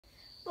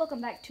Welcome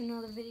back to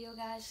another video,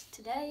 guys.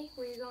 Today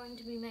we're going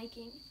to be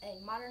making a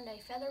modern day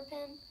feather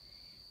pin,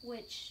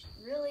 which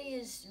really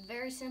is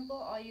very simple.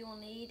 All you will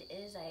need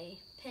is a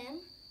pin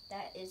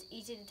that is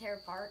easy to tear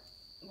apart,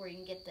 where you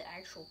can get the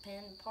actual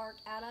pin part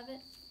out of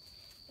it.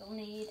 You'll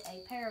need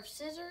a pair of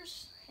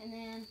scissors and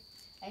then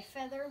a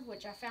feather,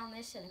 which I found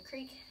this in a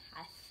creek.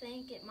 I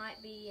think it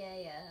might be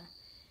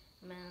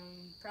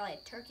probably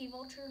a turkey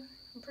vulture,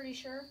 I'm pretty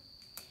sure.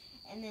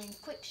 And then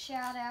quick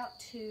shout out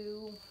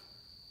to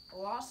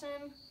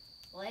Lawson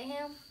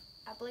Layham,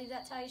 I believe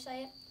that's how you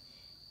say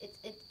it.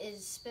 It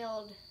is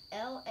spelled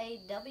Lawson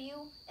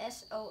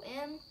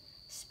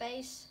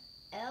space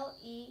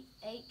Lehman.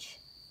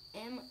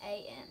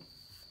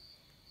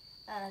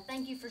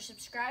 Thank you for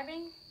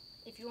subscribing.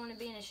 If you want to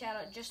be in a shout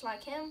out just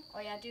like him,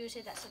 all you have to do is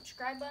hit that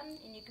subscribe button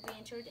and you can be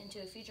entered into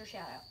a future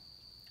shout out.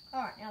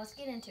 Alright, now let's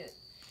get into it.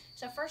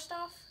 So first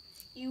off,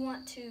 you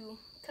want to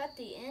cut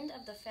the end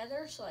of the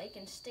feather so that you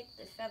can stick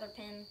the feather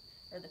pin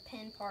or the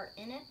pin part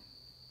in it.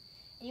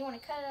 And you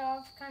want to cut it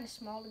off kind of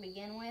small to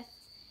begin with,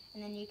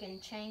 and then you can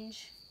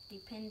change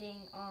depending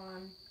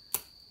on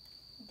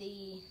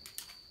the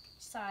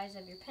size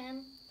of your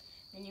pin.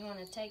 Then you want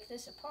to take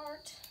this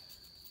apart,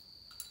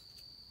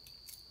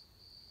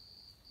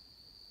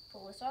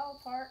 pull this all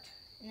apart,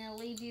 and then it'll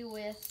leave you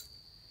with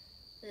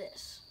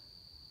this.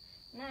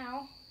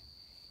 Now,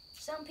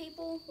 some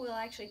people will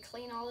actually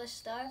clean all this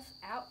stuff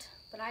out,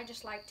 but I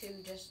just like to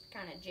just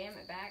kind of jam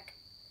it back,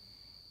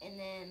 and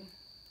then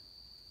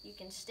you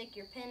can stick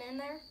your pin in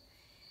there.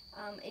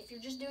 If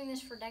you're just doing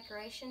this for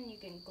decoration, you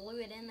can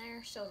glue it in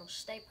there so it'll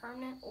stay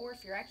permanent, or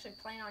if you're actually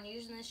planning on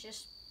using this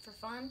just for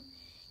fun,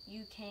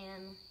 you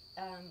can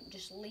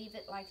just leave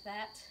it like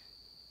that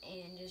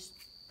and just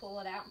pull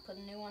it out and put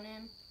a new one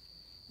in.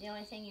 The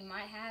only thing you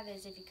might have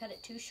is if you cut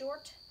it too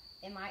short,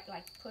 it might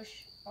like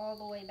push all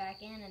the way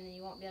back in and then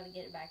you won't be able to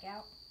get it back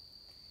out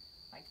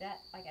like that,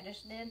 like I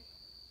just did.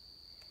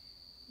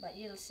 But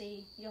you'll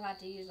see, you'll have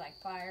to use like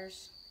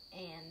pliers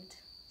and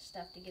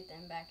stuff to get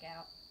them back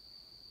out.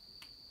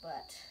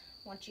 But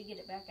once you get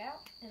it back out,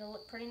 it'll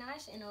look pretty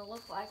nice and it'll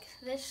look like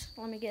this.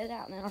 Let me get it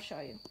out and then I'll show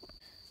you.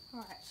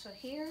 Alright, so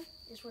here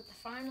is what the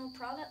final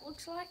product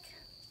looks like.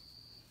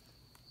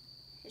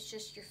 It's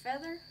just your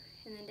feather,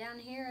 and then down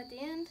here at the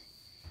end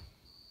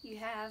you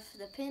have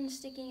the pin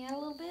sticking out a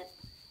little bit.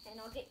 And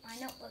I'll get my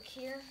notebook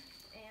here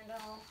and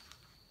I'll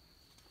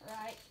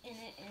write in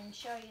it and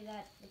show you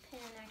that the pin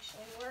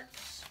actually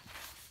works.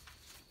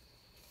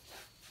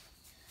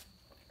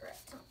 Write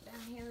something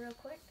down here real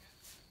quick.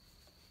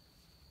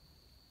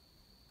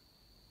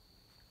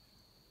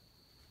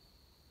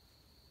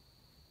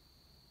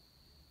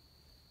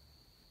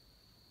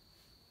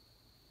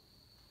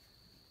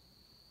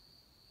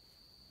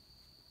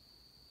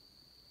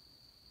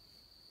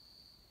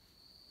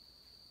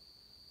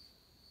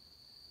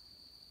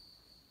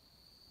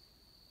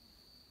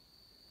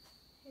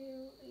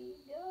 Here we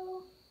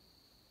go.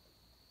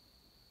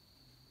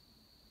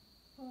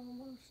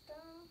 Almost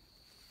done.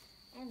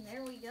 And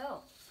there we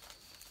go.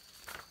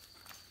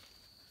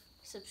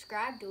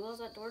 Subscribe to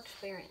Will's Outdoor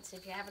Experience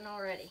if you haven't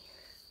already.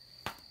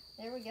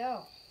 There we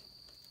go.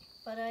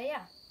 But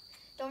yeah,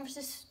 don't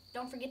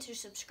forget to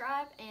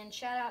subscribe, and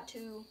shout out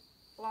to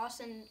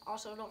Lawson.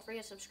 Also, don't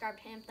forget to subscribe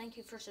to him. Thank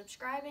you for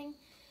subscribing.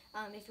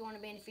 If you want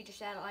to be in a future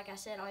shout out, like I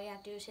said, all you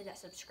have to do is hit that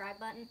subscribe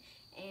button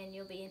and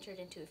you'll be entered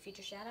into a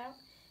future shout out.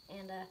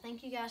 And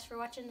thank you guys for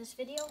watching this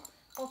video.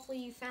 Hopefully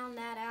you found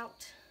that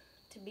out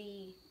to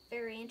be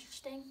very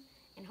interesting,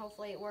 and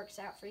hopefully it works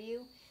out for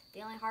you.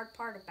 The only hard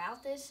part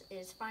about this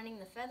is finding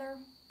the feather,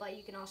 but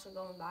you can also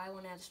go and buy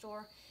one at a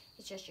store.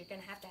 It's just you're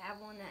going to have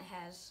one that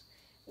has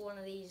one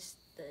of these,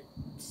 the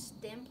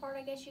stem part,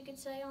 I guess you could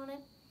say, on it.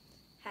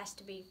 Has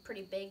to be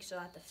pretty big so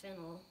that the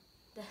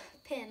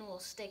pin will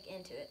stick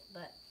into it.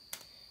 But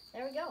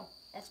there we go.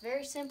 That's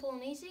very simple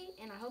and easy,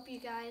 and I hope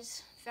you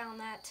guys found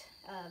that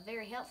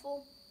very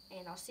helpful,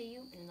 and I'll see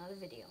you in another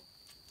video.